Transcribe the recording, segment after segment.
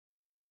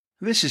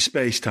This is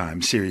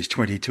Spacetime, Series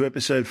 22,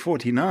 Episode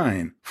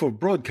 49, for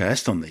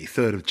broadcast on the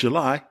 3rd of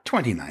July,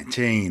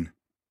 2019.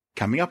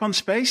 Coming up on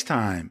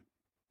Spacetime,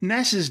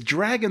 NASA's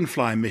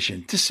Dragonfly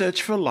mission to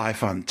search for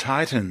life on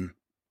Titan,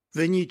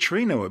 the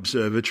Neutrino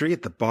Observatory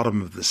at the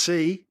bottom of the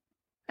sea,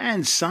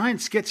 and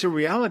science gets a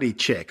reality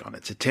check on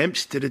its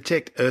attempts to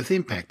detect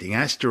Earth-impacting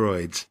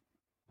asteroids.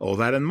 All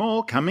that and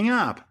more coming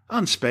up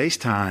on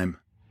Spacetime.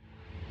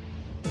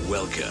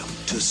 Welcome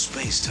to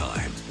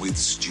Spacetime with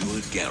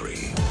Stuart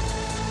Gary.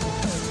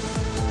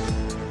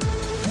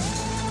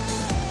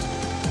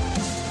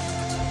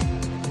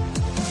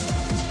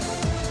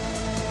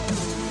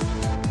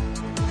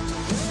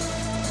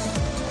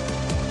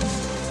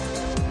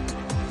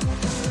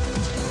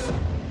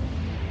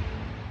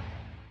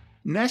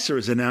 NASA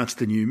has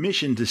announced a new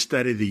mission to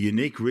study the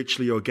unique,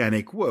 richly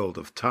organic world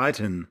of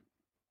Titan.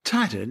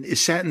 Titan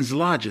is Saturn's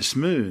largest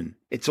moon.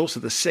 It's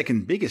also the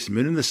second biggest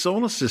moon in the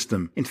solar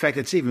system. In fact,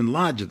 it's even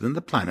larger than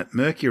the planet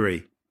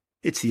Mercury.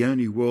 It's the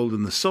only world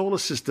in the solar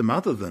system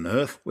other than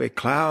Earth where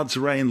clouds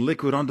rain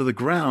liquid onto the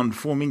ground,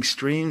 forming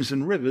streams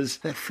and rivers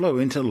that flow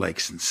into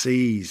lakes and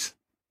seas.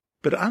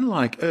 But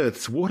unlike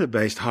Earth's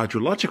water-based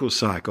hydrological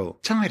cycle,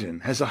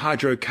 Titan has a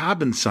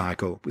hydrocarbon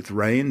cycle with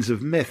rains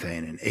of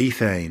methane and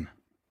ethane.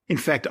 In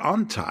fact,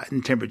 on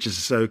Titan, temperatures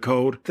are so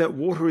cold that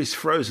water is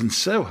frozen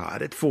so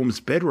hard it forms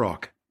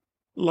bedrock.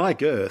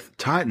 Like Earth,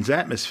 Titan's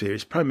atmosphere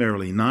is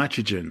primarily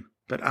nitrogen,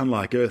 but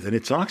unlike Earth and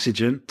its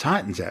oxygen,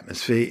 Titan's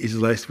atmosphere is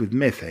laced with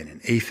methane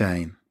and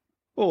ethane.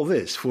 All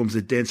this forms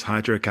a dense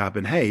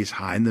hydrocarbon haze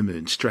high in the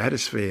moon's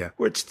stratosphere,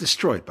 where it's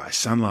destroyed by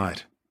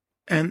sunlight.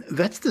 And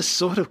that's the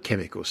sort of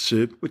chemical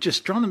soup which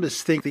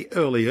astronomers think the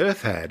early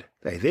Earth had.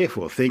 They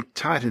therefore think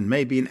Titan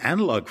may be an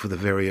analogue for the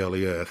very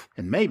early Earth,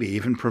 and maybe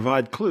even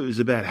provide clues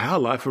about how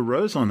life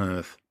arose on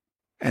Earth.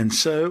 And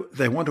so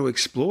they want to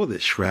explore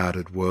this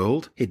shrouded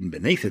world, hidden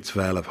beneath its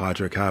veil of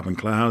hydrocarbon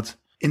clouds,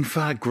 in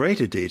far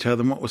greater detail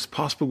than what was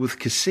possible with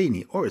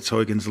Cassini or its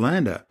Huygens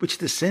lander, which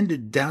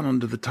descended down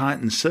onto the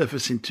Titan's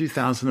surface in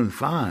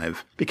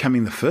 2005,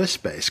 becoming the first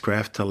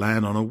spacecraft to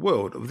land on a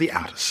world of the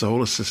outer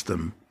solar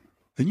system.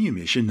 The new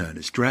mission, known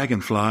as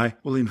Dragonfly,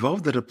 will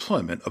involve the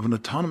deployment of an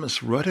autonomous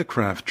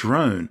rotorcraft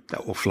drone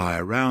that will fly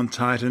around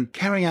Titan,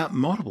 carrying out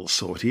multiple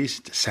sorties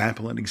to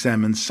sample and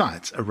examine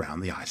sites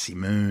around the icy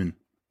moon.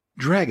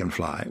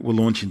 Dragonfly will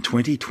launch in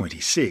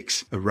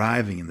 2026,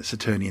 arriving in the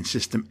Saturnian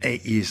system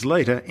 8 years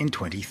later in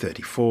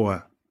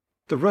 2034.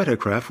 The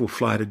rotorcraft will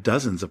fly to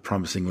dozens of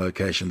promising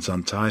locations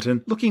on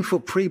Titan, looking for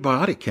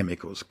prebiotic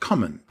chemicals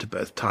common to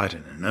both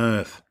Titan and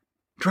Earth.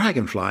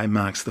 Dragonfly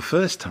marks the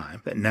first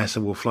time that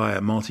NASA will fly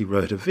a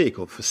multi-rotor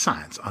vehicle for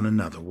science on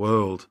another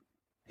world.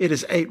 It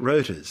has 8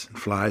 rotors and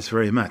flies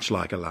very much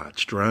like a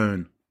large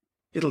drone.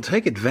 It'll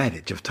take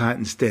advantage of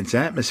Titan's dense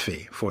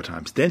atmosphere, 4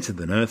 times denser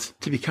than Earth's,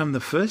 to become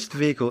the first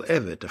vehicle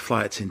ever to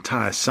fly its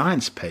entire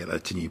science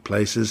payload to new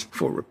places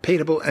for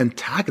repeatable and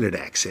targeted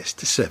access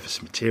to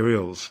surface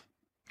materials.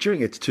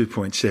 During its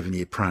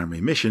 2.7-year primary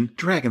mission,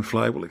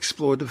 Dragonfly will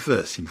explore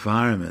diverse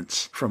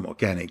environments, from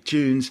organic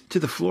dunes to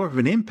the floor of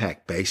an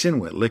impact basin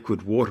where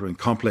liquid water and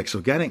complex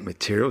organic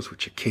materials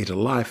which are key to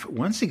life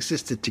once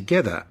existed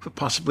together for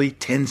possibly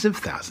tens of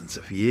thousands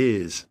of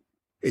years.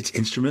 Its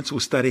instruments will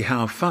study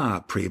how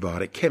far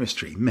prebiotic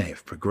chemistry may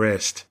have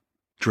progressed.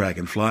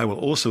 Dragonfly will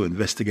also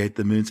investigate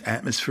the moon's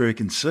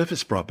atmospheric and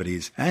surface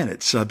properties and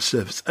its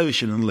subsurface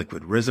ocean and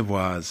liquid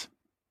reservoirs.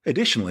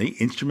 Additionally,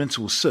 instruments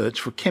will search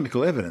for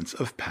chemical evidence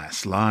of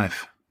past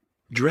life.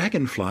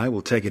 Dragonfly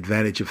will take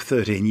advantage of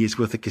 13 years'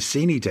 worth of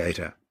Cassini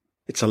data.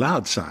 It's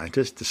allowed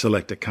scientists to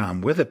select a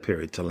calm weather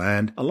period to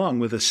land, along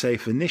with a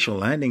safe initial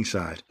landing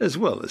site, as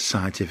well as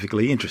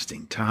scientifically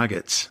interesting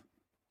targets.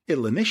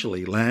 It'll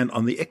initially land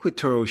on the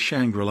equatorial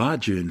Shangri-La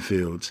dune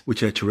fields,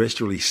 which are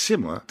terrestrially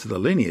similar to the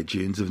linear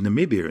dunes of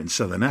Namibia in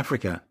southern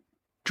Africa.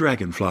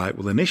 Dragonfly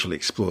will initially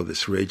explore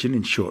this region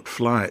in short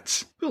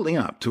flights, building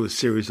up to a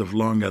series of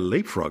longer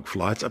leapfrog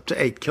flights up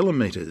to 8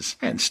 kilometers,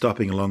 and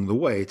stopping along the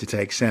way to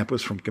take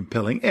samples from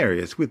compelling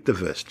areas with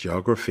diverse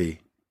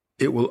geography.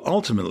 It will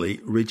ultimately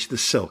reach the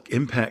Selk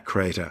impact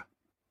crater.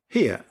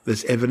 Here,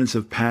 there's evidence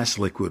of past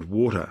liquid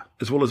water,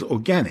 as well as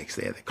organics.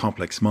 They're the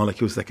complex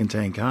molecules that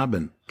contain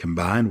carbon,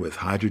 combined with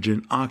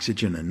hydrogen,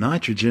 oxygen, and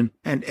nitrogen,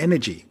 and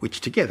energy, which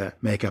together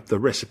make up the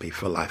recipe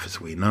for life as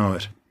we know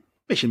it.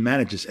 Mission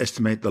managers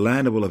estimate the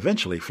lander will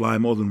eventually fly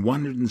more than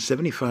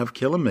 175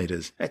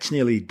 kilometers. That's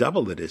nearly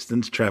double the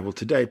distance traveled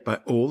to date by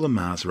all the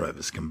Mars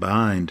rovers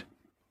combined.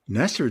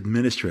 NASA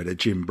Administrator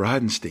Jim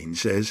Bridenstine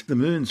says the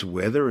moon's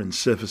weather and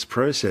surface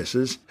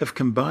processes have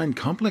combined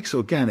complex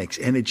organics,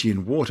 energy,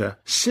 and water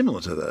similar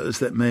to those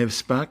that may have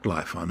sparked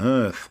life on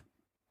Earth.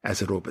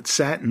 As it orbits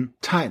Saturn,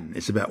 Titan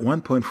is about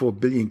 1.4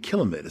 billion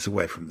kilometers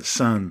away from the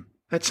Sun.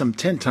 That's some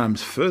 10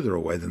 times further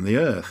away than the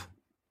Earth.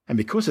 And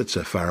because it's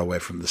so far away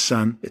from the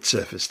Sun, its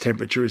surface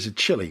temperature is a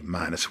chilly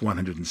minus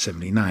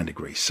 179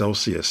 degrees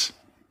Celsius.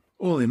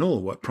 All in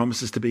all, what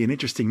promises to be an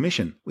interesting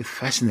mission, with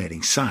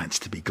fascinating science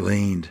to be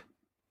gleaned.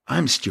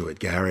 I'm Stuart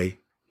Gary.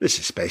 This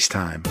is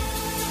Spacetime.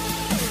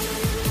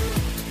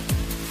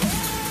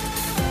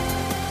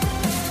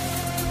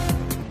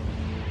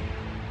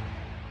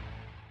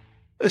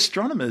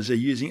 Astronomers are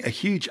using a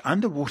huge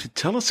underwater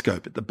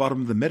telescope at the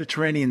bottom of the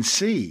Mediterranean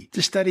Sea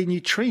to study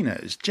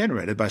neutrinos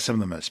generated by some of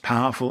the most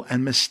powerful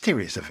and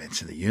mysterious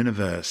events in the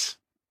universe.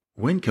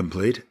 When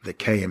complete, the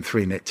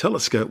KM3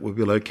 telescope will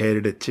be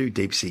located at 2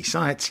 deep-sea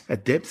sites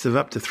at depths of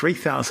up to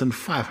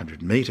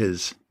 3,500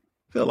 metres.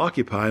 They'll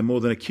occupy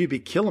more than a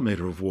cubic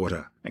kilometre of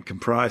water and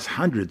comprise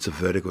hundreds of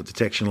vertical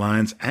detection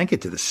lines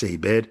anchored to the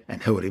seabed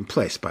and held in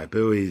place by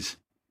buoys.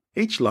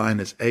 Each line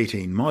has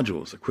 18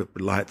 modules equipped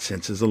with light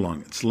sensors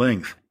along its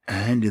length,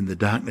 and in the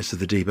darkness of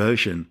the deep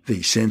ocean,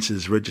 these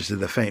sensors register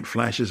the faint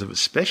flashes of a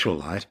special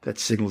light that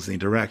signals the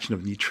interaction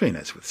of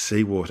neutrinos with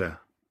seawater.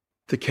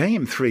 The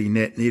KM3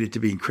 net needed to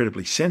be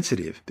incredibly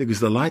sensitive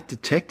because the light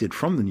detected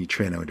from the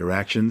neutrino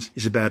interactions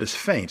is about as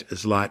faint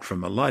as light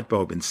from a light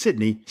bulb in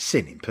Sydney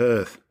seen in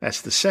Perth.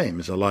 That's the same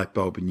as a light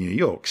bulb in New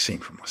York seen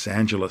from Los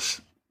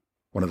Angeles.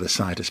 One of the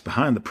scientists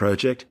behind the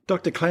project,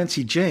 Dr.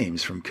 Clancy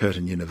James from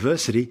Curtin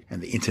University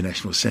and the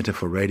International Centre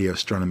for Radio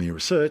Astronomy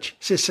Research,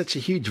 says such a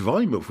huge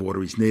volume of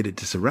water is needed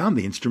to surround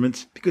the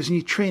instruments because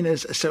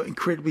neutrinos are so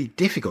incredibly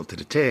difficult to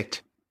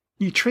detect.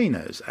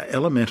 Neutrinos are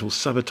elemental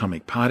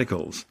subatomic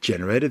particles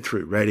generated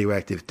through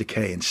radioactive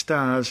decay in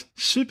stars,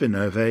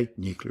 supernovae,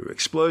 nuclear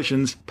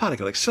explosions,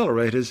 particle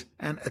accelerators,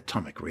 and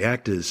atomic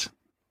reactors.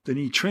 The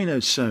neutrino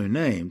is so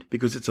named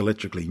because it's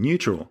electrically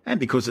neutral and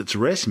because its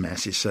rest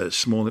mass is so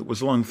small it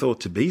was long thought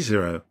to be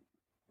zero.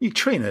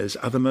 Neutrinos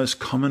are the most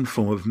common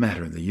form of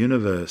matter in the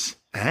universe,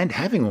 and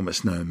having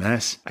almost no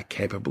mass, are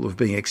capable of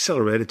being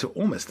accelerated to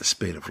almost the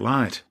speed of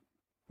light.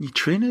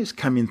 Neutrinos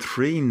come in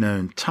 3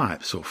 known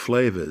types or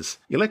flavors: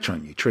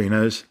 electron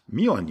neutrinos,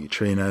 muon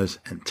neutrinos,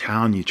 and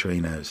tau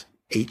neutrinos,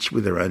 each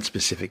with their own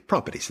specific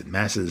properties and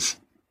masses.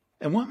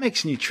 And what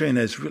makes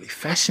neutrinos really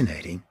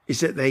fascinating is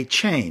that they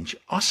change,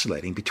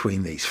 oscillating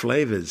between these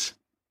flavors.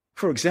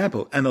 For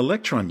example, an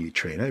electron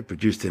neutrino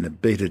produced in a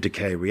beta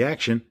decay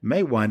reaction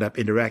may wind up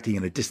interacting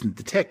in a distant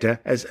detector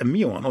as a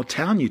muon or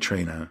tau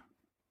neutrino.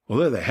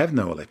 Although they have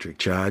no electric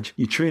charge,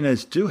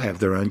 neutrinos do have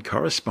their own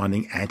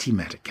corresponding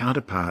antimatter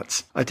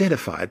counterparts,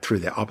 identified through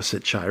their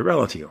opposite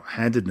chirality or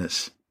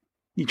handedness.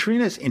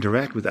 Neutrinos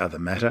interact with other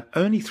matter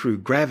only through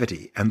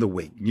gravity and the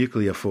weak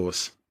nuclear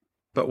force.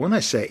 But when I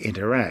say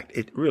interact,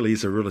 it really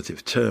is a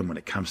relative term when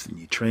it comes to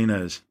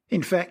neutrinos.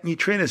 In fact,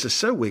 neutrinos are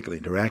so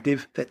weakly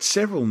interactive that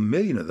several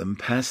million of them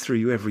pass through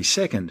you every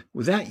second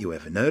without you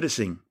ever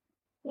noticing.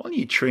 While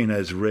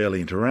neutrinos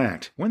rarely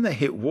interact, when they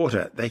hit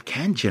water they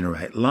can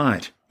generate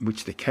light,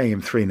 which the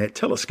KM3 net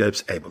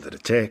telescope's able to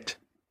detect.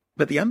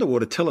 But the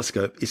underwater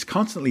telescope is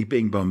constantly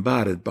being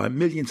bombarded by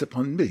millions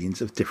upon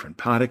millions of different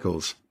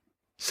particles.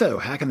 So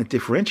how can it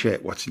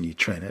differentiate what's a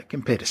neutrino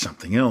compared to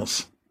something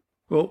else?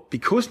 Well,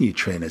 because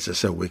neutrinos are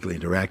so weakly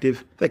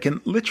interactive, they can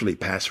literally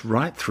pass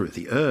right through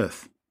the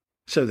Earth.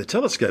 So the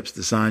telescope's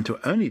designed to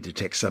only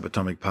detect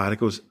subatomic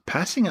particles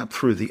passing up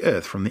through the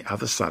Earth from the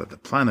other side of the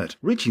planet,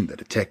 reaching the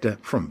detector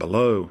from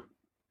below.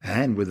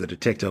 And with the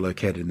detector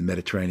located in the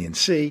Mediterranean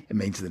Sea, it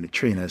means the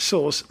neutrino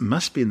source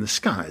must be in the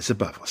skies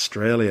above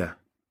Australia.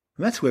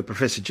 And that's where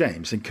Professor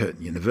James and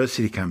Curtin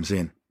University comes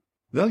in.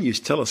 They'll use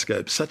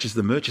telescopes such as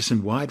the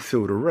Murchison Wide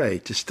Field Array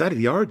to study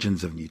the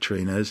origins of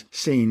neutrinos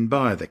seen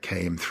by the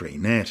KM3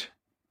 net.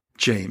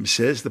 James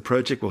says the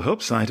project will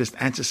help scientists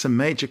answer some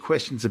major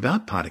questions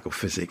about particle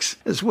physics,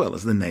 as well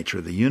as the nature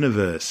of the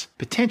universe,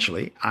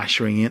 potentially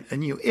ushering in a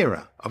new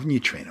era of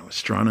neutrino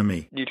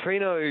astronomy.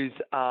 Neutrinos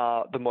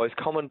are the most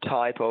common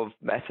type of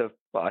massive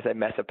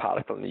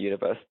particle in the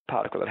universe,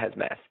 particle that has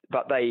mass,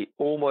 but they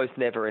almost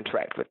never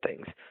interact with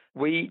things.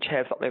 We each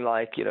have something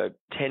like,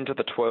 10 to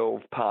the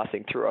 12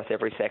 passing through us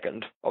every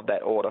second of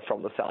that order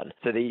from the sun.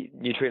 So the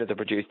neutrinos are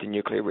produced in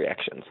nuclear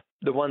reactions.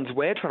 The ones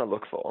we're trying to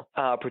look for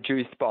are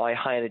produced by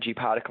high-energy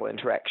particle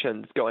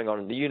interactions going on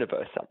in the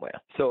universe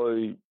somewhere.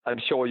 So I'm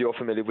sure you're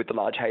familiar with the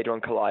Large Hadron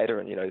Collider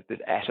and, this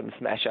atom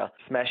smasher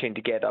smashing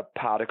together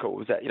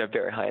particles at,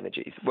 very high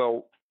energies.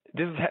 Well,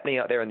 this is happening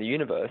out there in the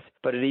universe,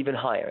 but at even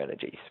higher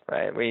energies,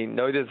 right? We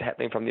know this is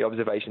happening from the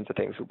observations of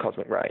things called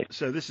cosmic rays.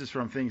 So this is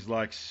from things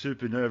like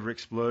supernova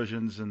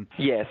explosions and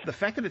yes. The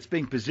fact that it's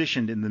being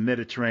positioned in the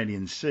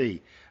Mediterranean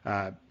Sea,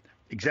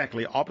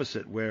 exactly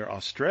opposite where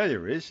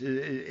Australia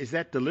is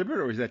that deliberate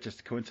or is that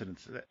just a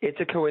coincidence? It's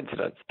a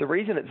coincidence. The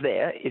reason it's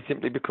there is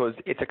simply because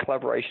it's a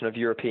collaboration of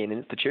European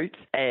institutes,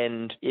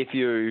 and if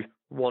you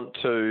want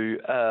to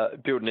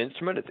build an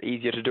instrument, it's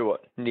easier to do it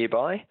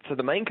nearby. So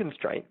the main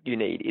constraint you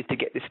need is to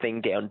get this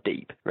thing down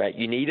deep, right?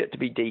 You need it to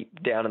be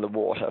deep down in the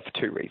water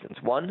for 2 reasons.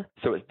 One,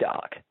 so it's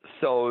dark.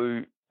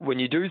 So when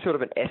you do sort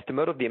of an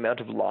estimate of the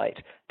amount of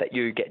light that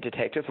you get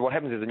detected, so what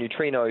happens is a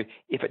neutrino,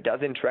 if it does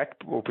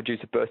interact, will produce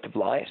a burst of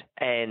light,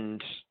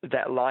 and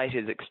that light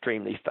is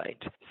extremely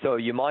faint. So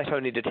you might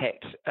only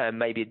detect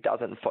maybe a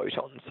dozen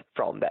photons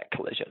from that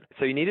collision.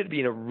 So you need it to be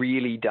in a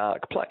really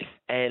dark place.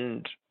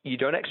 And you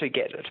don't actually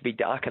get it to be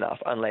dark enough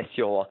unless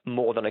you're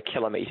more than a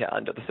kilometre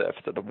under the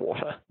surface of the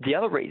water. The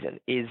other reason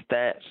is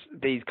that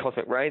these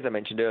cosmic rays I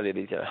mentioned earlier,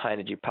 these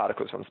high-energy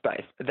particles from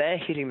space, they're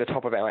hitting the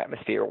top of our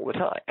atmosphere all the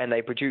time, and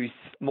they produce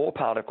more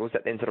particles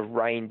that then sort of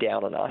rain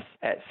down on us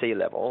at sea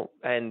level,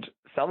 and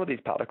some of these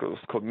particles,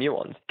 called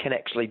muons, can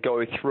actually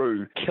go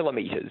through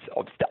kilometres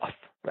of stuff.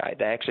 Right,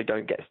 they actually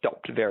don't get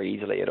stopped very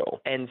easily at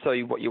all. And so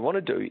what you want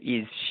to do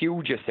is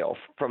shield yourself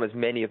from as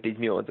many of these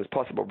muons as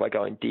possible by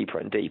going deeper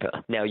and deeper.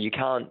 Now, you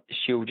can't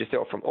shield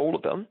yourself from all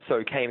of them,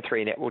 so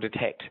KM3Net will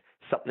detect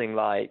something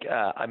like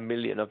 1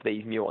 million of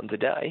these muons a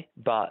day,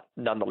 but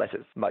nonetheless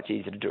it's much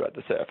easier to do at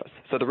the surface.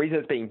 So the reason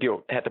it's being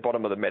built at the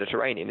bottom of the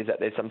Mediterranean is that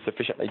there's some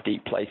sufficiently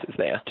deep places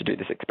there to do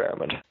this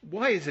experiment.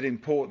 Why is it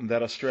important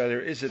that Australia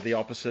is at the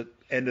opposite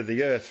end of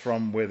the Earth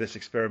from where this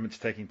experiment's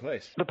taking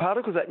place? The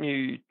particles that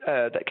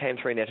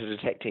KM3Net are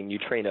detecting,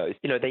 neutrinos,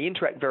 they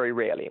interact very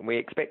rarely, and we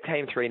expect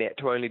KM3Net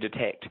to only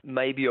detect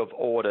maybe of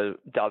order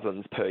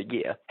dozens per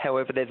year.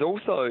 However, there's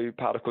also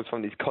particles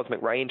from these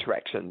cosmic ray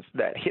interactions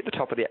that hit the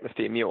top of the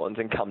atmosphere muons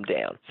and come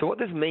down. So what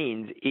this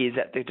means is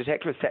that the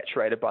detector is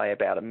saturated by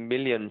about 1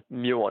 million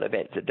muon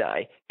events a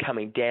day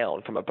coming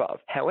down from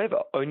above. However,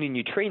 only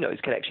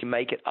neutrinos can actually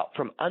make it up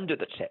from under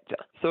the detector.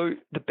 So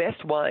the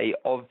best way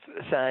of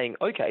saying,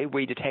 okay,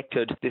 we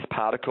detected this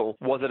particle,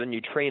 was it a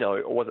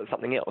neutrino or was it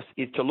something else,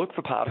 is to look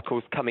for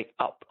particles coming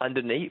up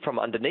from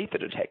underneath the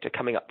detector,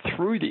 coming up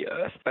through the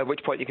Earth, at which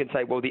point you can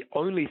say, well, the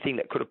only thing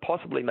that could have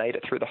possibly made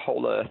it through the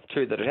whole Earth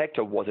to the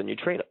detector was a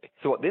neutrino.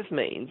 So what this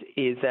means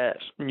is that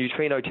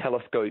neutrino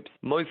telescopes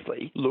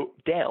mostly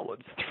look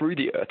downwards through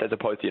the Earth as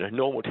opposed to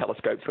normal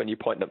telescopes when you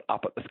point them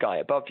up at the sky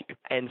above you.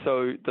 And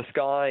so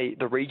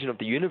the region of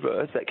the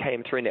universe that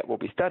KM3Net will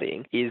be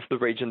studying is the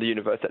region of the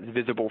universe that's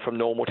visible from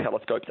normal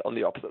telescopes on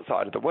the opposite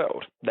side of the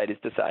world. That is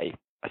to say,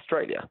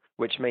 Australia,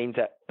 which means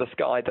that the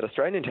sky that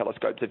Australian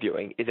telescopes are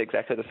viewing is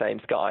exactly the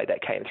same sky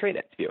that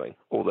KM3Net's viewing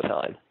all the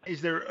time.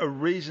 Is there a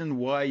reason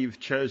why you've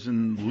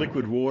chosen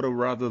liquid water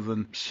rather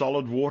than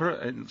solid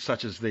water,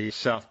 such as the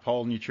South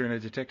Pole neutrino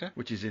detector,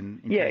 which is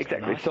in yeah,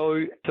 exactly.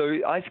 So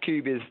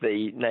IceCube is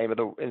the name of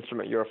the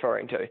instrument you're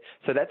referring to.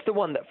 So that's the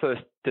one that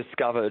first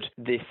discovered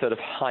this sort of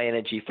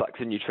high-energy flux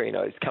of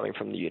neutrinos coming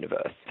from the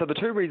universe. So the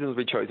two reasons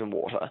we've chosen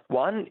water: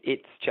 one,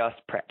 it's just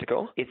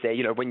practical. It's there,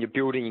 when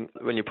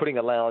you're putting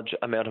a large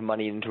amount of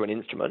money into an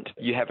instrument,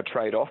 you have a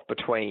trade-off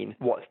between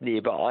what's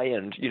nearby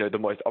and, the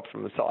most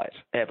optimum site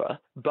ever.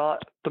 But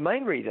the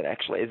main reason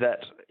actually is that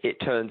it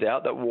turns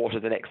out that water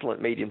is an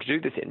excellent medium to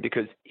do this in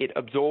because it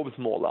absorbs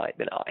more light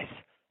than ice.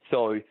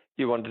 So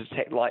you want to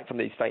detect light from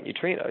these faint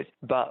neutrinos,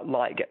 but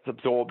light gets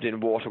absorbed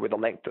in water with a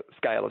length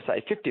scale of,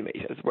 say, 50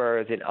 meters,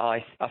 whereas in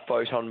ice, a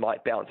photon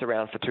might bounce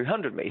around for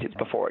 200 meters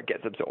before it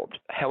gets absorbed.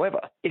 However,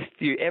 if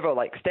you ever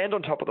stand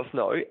on top of the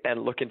snow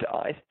and look into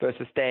ice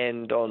versus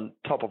stand on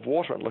top of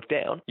water and look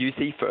down, you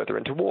see further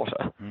into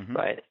water,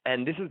 right?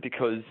 And this is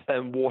because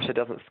water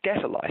doesn't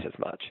scatter light as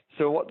much.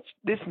 So what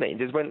this means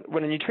is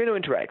when a neutrino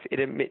interacts, it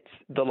emits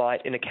the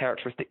light in a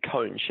characteristic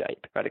cone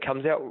shape, right? It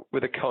comes out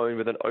with a cone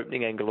with an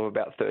opening angle of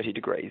about 30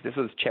 degrees. This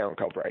is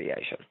Cherenkov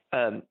radiation.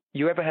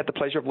 You ever had the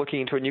pleasure of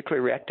looking into a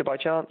nuclear reactor by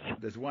chance?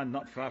 There's one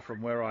not far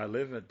from where I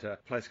live at a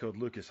place called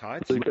Lucas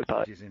Heights, which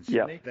is in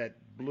Sydney. Yep. That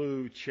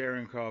blue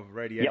Cherenkov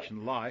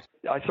radiation light.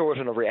 I saw it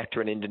in a reactor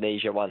in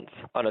Indonesia once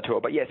on a tour.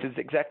 But yes, it's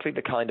exactly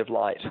the kind of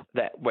light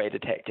that we're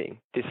detecting.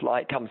 This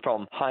light comes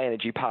from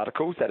high-energy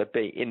particles that are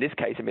in this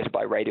case, emitted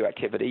by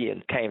radioactivity,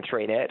 and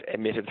KM3Net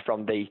emitted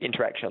from the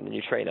interaction on the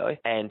neutrino.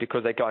 And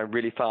because they're going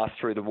really fast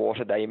through the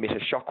water, they emit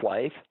a shock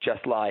wave,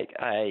 just like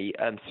a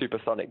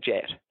supersonic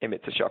jet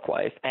emits a shock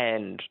wave.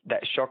 And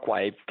that shock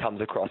wave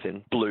comes across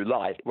in blue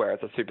light, whereas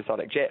a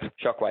supersonic jet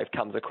shock wave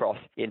comes across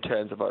in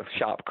terms of a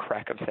sharp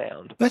crack of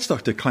sound. That's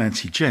Dr.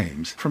 Clancy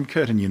James from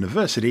Curtin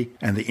University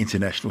and the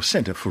International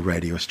Centre for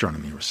Radio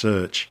Astronomy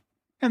Research.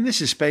 And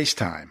this is Space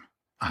Time.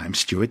 I'm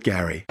Stuart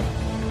Gary.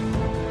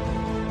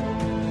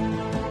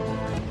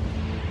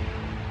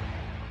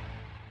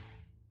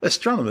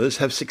 Astronomers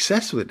have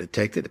successfully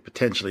detected a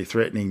potentially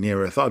threatening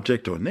near-Earth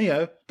object, or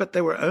NEO, but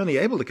they were only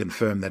able to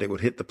confirm that it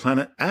would hit the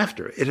planet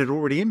after it had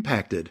already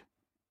impacted.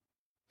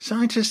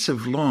 Scientists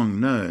have long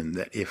known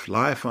that if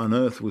life on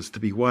Earth was to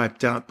be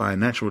wiped out by a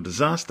natural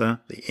disaster,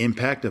 the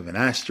impact of an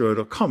asteroid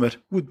or comet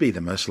would be the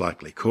most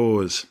likely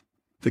cause.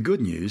 The good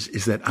news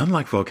is that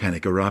unlike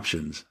volcanic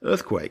eruptions,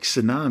 earthquakes,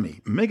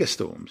 tsunami,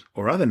 megastorms,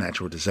 or other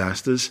natural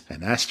disasters,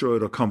 an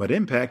asteroid or comet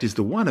impact is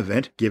the one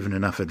event, given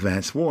enough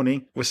advance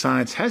warning, where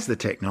science has the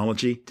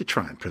technology to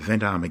try and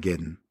prevent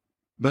Armageddon.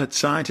 But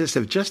scientists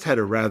have just had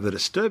a rather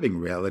disturbing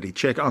reality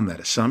check on that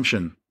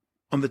assumption.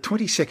 On the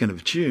 22nd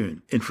of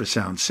June,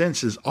 infrasound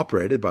sensors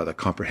operated by the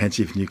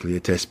Comprehensive Nuclear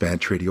Test Ban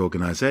Treaty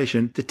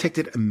Organization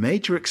detected a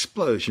major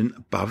explosion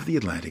above the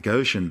Atlantic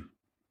Ocean.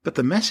 But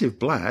the massive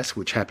blast,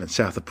 which happened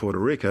south of Puerto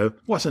Rico,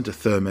 wasn't a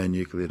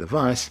thermonuclear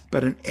device,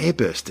 but an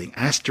air-bursting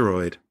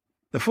asteroid.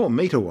 The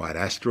 4-meter-wide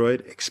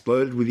asteroid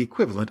exploded with the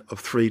equivalent of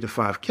 3 to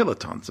 5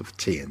 kilotons of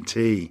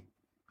TNT.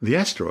 The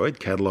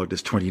asteroid, catalogued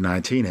as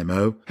 2019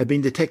 MO, had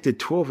been detected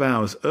 12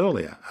 hours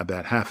earlier,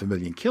 about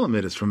 500,000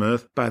 kilometres from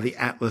Earth, by the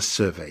Atlas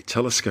Survey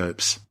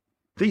telescopes.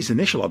 These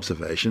initial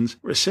observations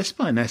were assessed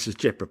by NASA's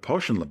Jet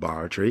Propulsion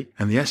Laboratory,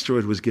 and the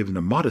asteroid was given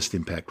a modest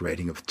impact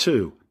rating of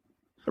 2.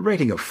 A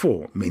rating of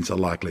 4 means a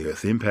likely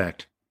Earth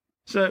impact.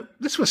 So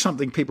this was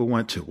something people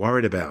weren't too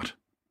worried about.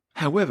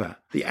 However,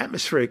 the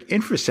atmospheric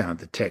infrasound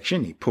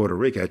detection in Puerto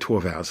Rico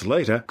 12 hours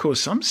later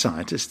caused some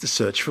scientists to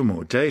search for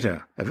more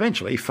data,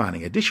 eventually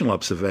finding additional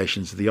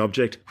observations of the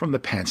object from the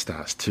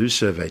Pan-STARRS 2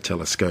 survey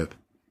telescope.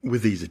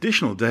 With these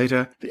additional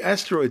data, the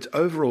asteroid's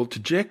overall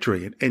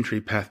trajectory and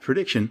entry path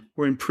prediction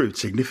were improved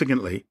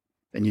significantly.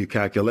 The new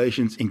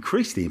calculations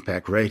increased the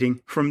impact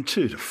rating from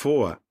 2 to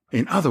 4,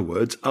 in other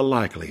words, a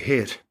likely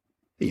hit.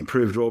 The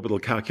improved orbital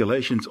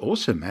calculations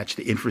also matched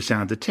the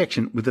infrasound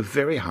detection with a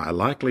very high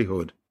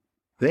likelihood.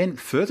 Then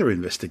further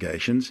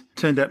investigations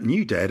turned up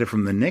new data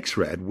from the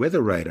NEXRAD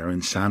weather radar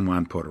in San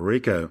Juan, Puerto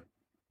Rico.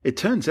 It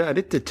turns out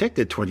it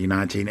detected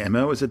 2019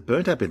 MO as it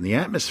burnt up in the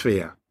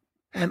atmosphere.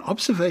 And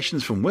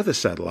observations from weather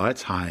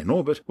satellites high in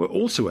orbit were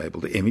also able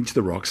to image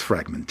the rock's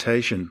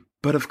fragmentation.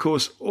 But of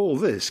course, all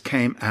this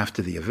came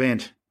after the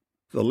event.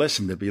 The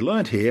lesson to be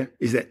learned here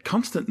is that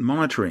constant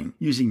monitoring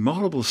using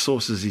multiple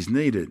sources is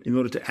needed in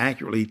order to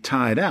accurately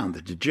tie down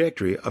the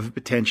trajectory of a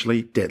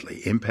potentially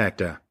deadly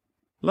impactor.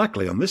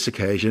 Luckily on this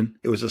occasion,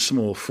 it was a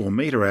small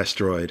 4-metre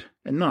asteroid,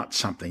 and not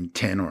something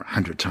 10 or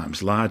 100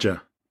 times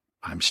larger.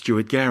 I'm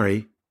Stuart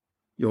Gary.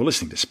 You're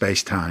listening to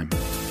Space Time.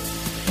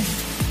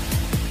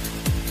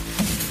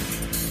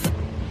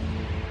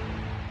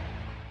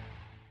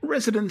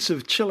 Residents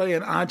of Chile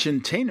and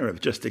Argentina have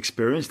just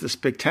experienced a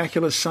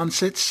spectacular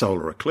sunset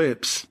solar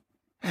eclipse.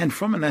 And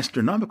from an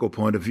astronomical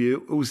point of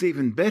view, it was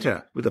even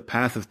better, with a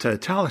path of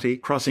totality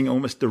crossing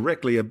almost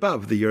directly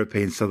above the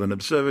European Southern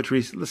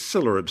Observatory's La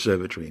Silla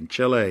Observatory in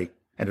Chile,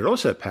 and it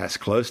also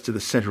passed close to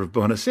the centre of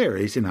Buenos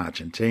Aires in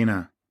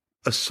Argentina.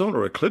 A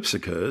solar eclipse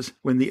occurs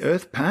when the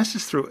Earth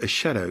passes through a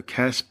shadow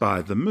cast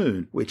by the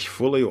Moon, which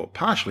fully or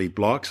partially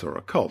blocks or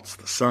occults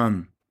the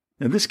Sun.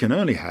 Now this can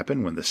only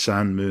happen when the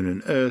Sun, Moon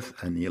and Earth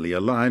are nearly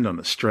aligned on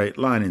a straight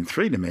line in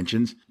 3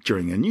 dimensions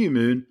during a new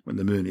moon when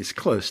the Moon is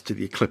close to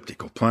the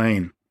ecliptical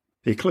plane.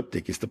 The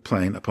ecliptic is the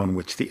plane upon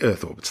which the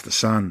Earth orbits the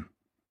Sun.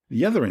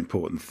 The other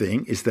important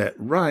thing is that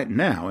right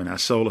now in our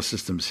solar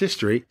system's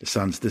history, the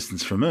Sun's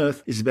distance from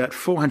Earth is about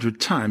 400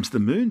 times the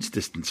Moon's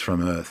distance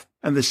from Earth,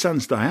 and the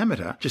Sun's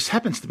diameter just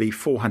happens to be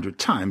 400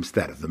 times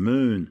that of the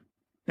Moon.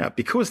 Now,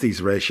 because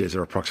these ratios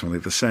are approximately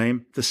the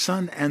same, the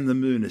Sun and the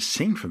Moon as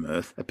seen from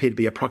Earth appear to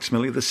be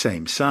approximately the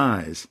same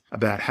size,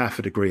 about half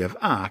a degree of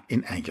arc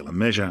in angular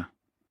measure.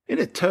 In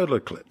a total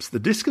eclipse, the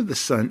disk of the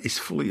Sun is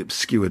fully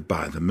obscured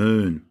by the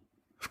Moon.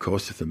 Of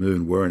course, if the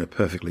Moon were in a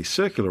perfectly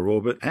circular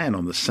orbit and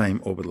on the same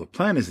orbital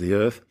plane as the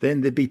Earth,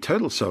 then there'd be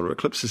total solar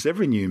eclipses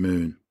every new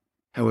moon.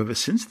 However,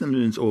 since the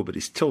Moon's orbit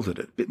is tilted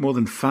at a bit more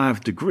than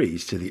 5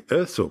 degrees to the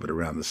Earth's orbit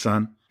around the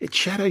Sun, its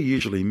shadow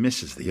usually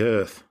misses the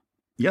Earth.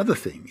 The other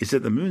thing is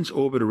that the Moon's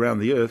orbit around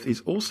the Earth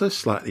is also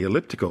slightly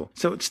elliptical,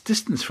 so its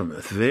distance from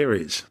Earth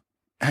varies.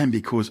 And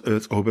because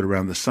Earth's orbit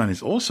around the Sun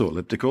is also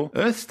elliptical,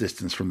 Earth's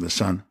distance from the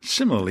Sun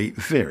similarly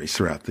varies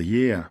throughout the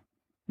year.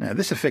 Now,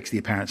 this affects the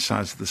apparent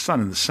size of the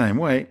Sun in the same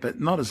way, but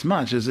not as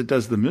much as it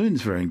does the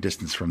Moon's varying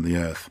distance from the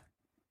Earth.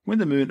 When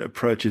the Moon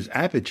approaches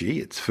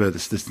apogee, its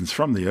furthest distance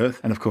from the Earth,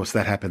 and of course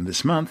that happened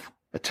this month,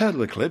 a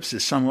total eclipse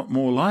is somewhat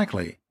more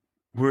likely.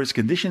 Whereas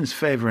conditions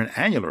favour an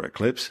annular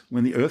eclipse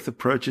when the Earth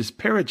approaches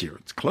perigee,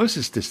 its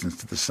closest distance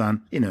to the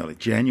Sun, in early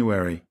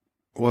January.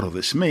 What all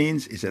this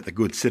means is that the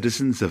good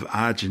citizens of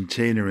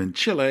Argentina and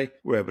Chile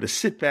were able to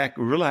sit back,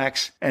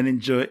 relax, and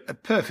enjoy a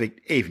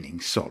perfect evening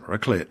solar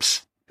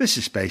eclipse. This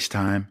is Space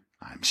Time.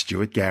 I'm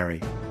Stuart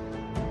Gary.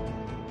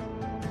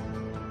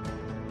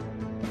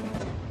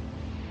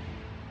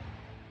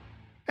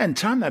 And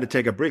time now to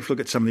take a brief look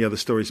at some of the other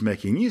stories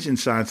making news in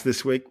science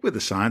this week with the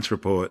Science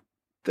Report.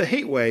 The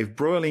heatwave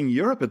broiling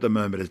Europe at the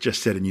moment has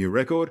just set a new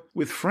record,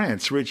 with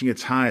France reaching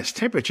its highest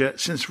temperature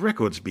since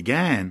records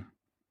began.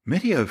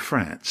 Meteo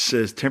France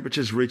says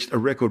temperatures reached a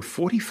record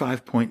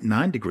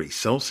 45.9 degrees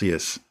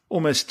Celsius,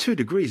 almost 2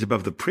 degrees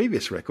above the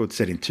previous record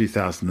set in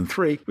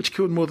 2003, which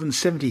killed more than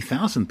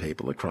 70,000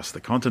 people across the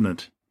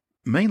continent.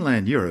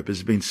 Mainland Europe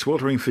has been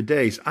sweltering for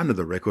days under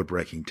the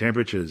record-breaking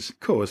temperatures,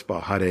 caused by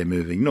hot air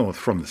moving north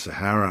from the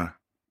Sahara.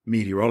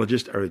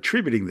 Meteorologists are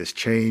attributing this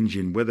change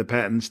in weather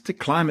patterns to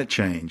climate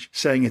change,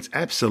 saying it's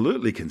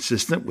absolutely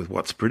consistent with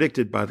what's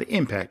predicted by the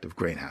impact of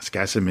greenhouse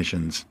gas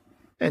emissions.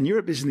 And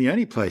Europe isn't the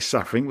only place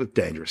suffering with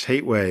dangerous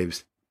heat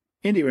waves.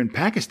 India and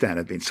Pakistan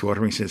have been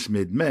sweltering since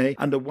mid-May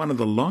under one of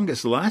the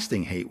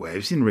longest-lasting heat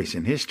waves in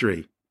recent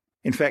history.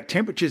 In fact,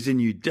 temperatures in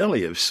New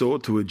Delhi have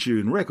soared to a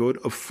June record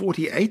of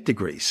 48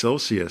 degrees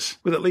Celsius,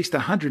 with at least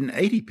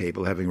 180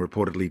 people having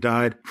reportedly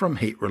died from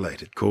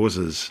heat-related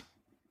causes.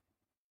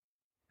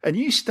 A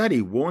new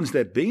study warns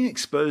that being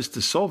exposed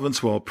to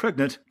solvents while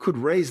pregnant could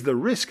raise the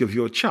risk of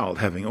your child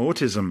having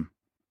autism.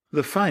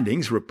 The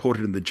findings,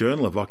 reported in the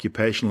Journal of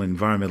Occupational and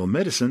Environmental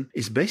Medicine,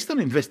 is based on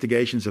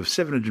investigations of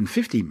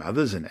 750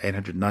 mothers and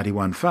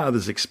 891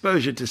 fathers'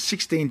 exposure to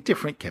 16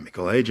 different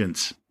chemical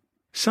agents.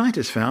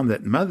 Scientists found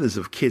that mothers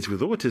of kids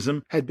with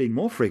autism had been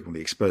more frequently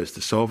exposed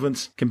to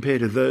solvents compared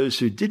to those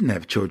who didn't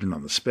have children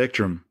on the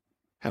spectrum.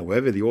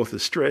 However, the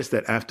authors stressed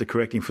that after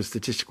correcting for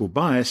statistical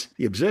bias,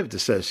 the observed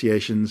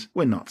associations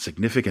were not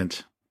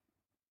significant.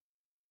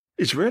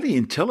 Israeli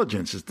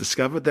intelligence has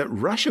discovered that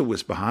Russia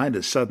was behind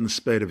a sudden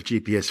spate of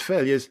GPS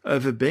failures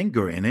over Ben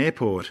Gurion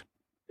Airport.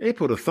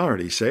 Airport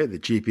authorities say the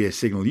GPS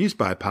signal used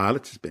by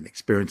pilots has been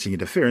experiencing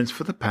interference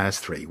for the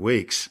past 3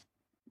 weeks.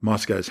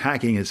 Moscow's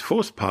hacking has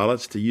forced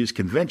pilots to use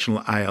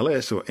conventional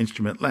ILS or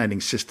instrument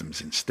landing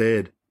systems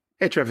instead.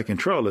 Air traffic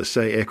controllers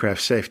say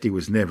aircraft safety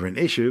was never an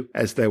issue,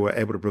 as they were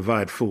able to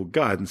provide full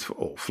guidance for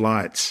all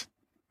flights.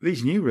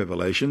 These new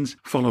revelations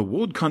follow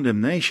world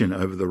condemnation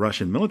over the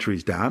Russian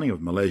military's downing of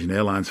Malaysian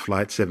Airlines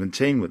Flight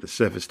 17 with a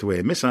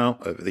surface-to-air missile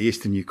over the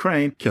eastern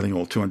Ukraine, killing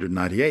all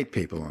 298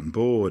 people on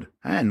board,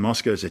 and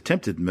Moscow's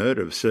attempted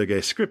murder of Sergei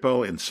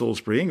Skripal in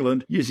Salisbury,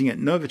 England, using a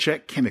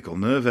Novichok chemical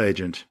nerve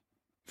agent.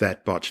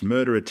 That botched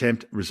murder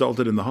attempt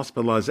resulted in the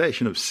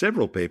hospitalization of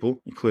several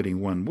people, including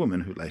one woman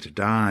who later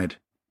died.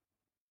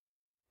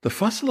 The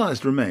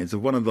fossilized remains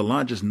of one of the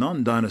largest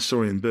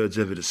non-dinosaurian birds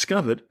ever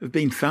discovered have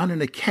been found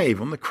in a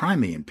cave on the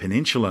Crimean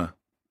Peninsula.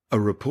 A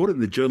report in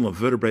the Journal of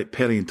Vertebrate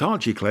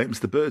Paleontology claims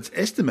the bird's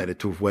estimated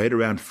to have weighed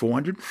around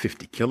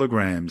 450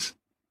 kilograms.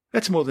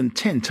 That's more than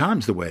 10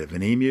 times the weight of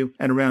an emu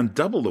and around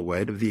double the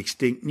weight of the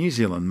extinct New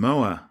Zealand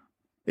moa.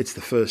 It's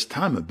the first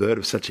time a bird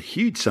of such a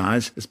huge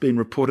size has been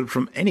reported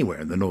from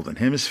anywhere in the Northern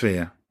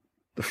Hemisphere.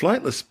 The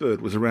flightless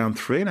bird was around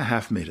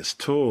 3.5 meters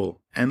tall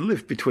and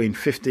lived between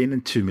 15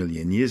 and 2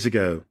 million years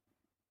ago.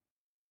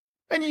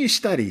 A new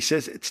study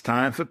says it's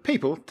time for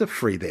people to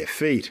free their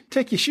feet,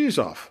 take your shoes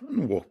off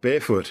and walk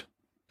barefoot.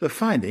 The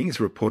findings,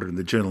 reported in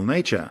the journal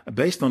Nature, are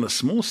based on a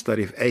small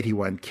study of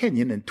 81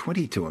 Kenyan and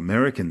 22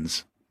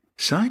 Americans.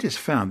 Scientists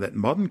found that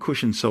modern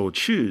cushion-soled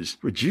shoes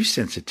reduce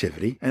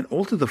sensitivity and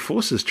alter the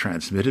forces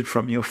transmitted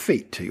from your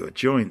feet to your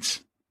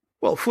joints,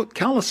 while foot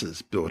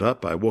calluses, built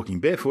up by walking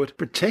barefoot,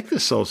 protect the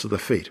soles of the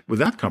feet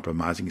without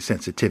compromising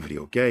sensitivity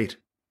or gait.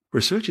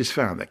 Researchers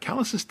found that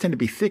calluses tend to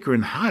be thicker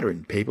and harder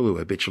in people who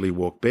habitually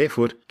walk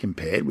barefoot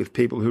compared with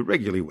people who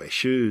regularly wear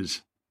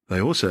shoes.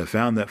 They also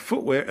found that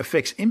footwear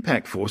affects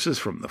impact forces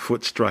from the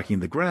foot striking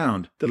the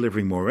ground,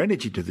 delivering more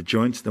energy to the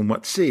joints than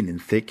what's seen in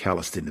thick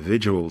calloused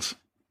individuals.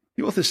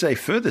 The authors say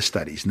further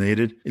studies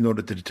needed in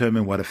order to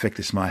determine what effect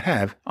this might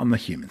have on the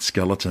human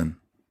skeleton.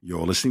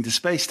 You're listening to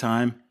Space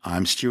Time.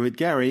 I'm Stuart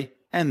Gary,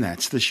 and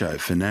that's the show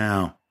for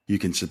now. You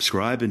can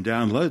subscribe and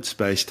download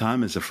Space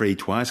Time as a free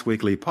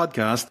twice-weekly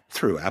podcast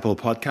through Apple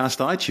Podcast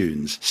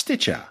iTunes,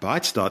 Stitcher,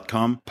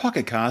 Bytes.com,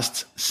 Pocket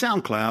Casts,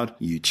 SoundCloud,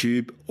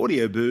 YouTube,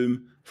 Audio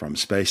Boom, from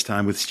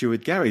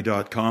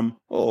spacetimewithstuartgary.com,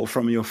 or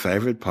from your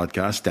favorite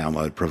podcast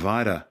download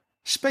provider.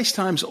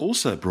 Spacetime's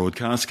also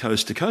broadcast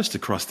coast to coast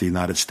across the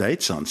United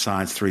States on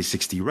Science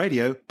 360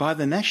 Radio by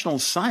the National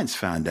Science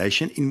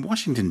Foundation in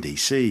Washington,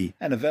 D.C.,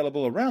 and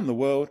available around the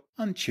world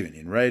on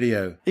TuneIn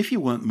Radio. If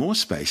you want more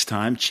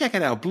Spacetime, check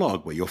out our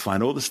blog where you'll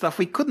find all the stuff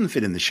we couldn't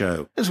fit in the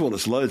show, as well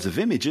as loads of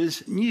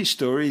images, news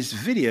stories,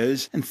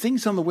 videos, and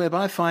things on the web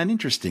I find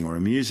interesting or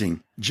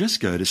amusing.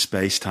 Just go to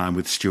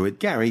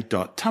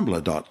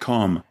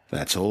spacetimewithstuartgary.tumblr.com.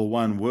 That's all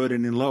one word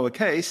and in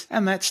lowercase,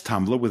 and that's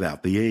Tumblr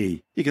without the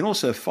E. You can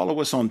also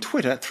follow us on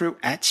Twitter through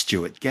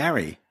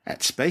 @StuartGary,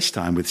 at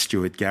Spacetime with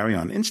Stuart Gary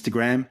on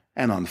Instagram,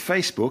 and on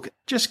Facebook,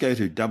 just go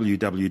to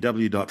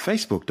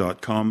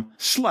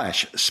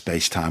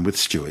www.facebook.com/Spacetime with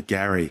Stuart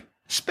Gary.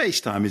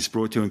 Spacetime is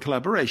brought to you in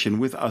collaboration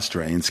with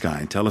Australian Sky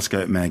and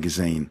Telescope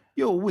magazine,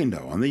 your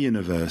window on the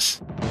universe.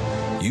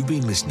 You've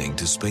been listening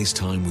to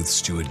Spacetime with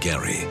Stuart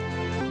Gary.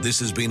 This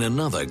has been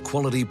another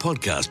quality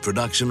podcast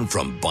production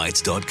from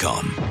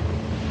Bytes.com.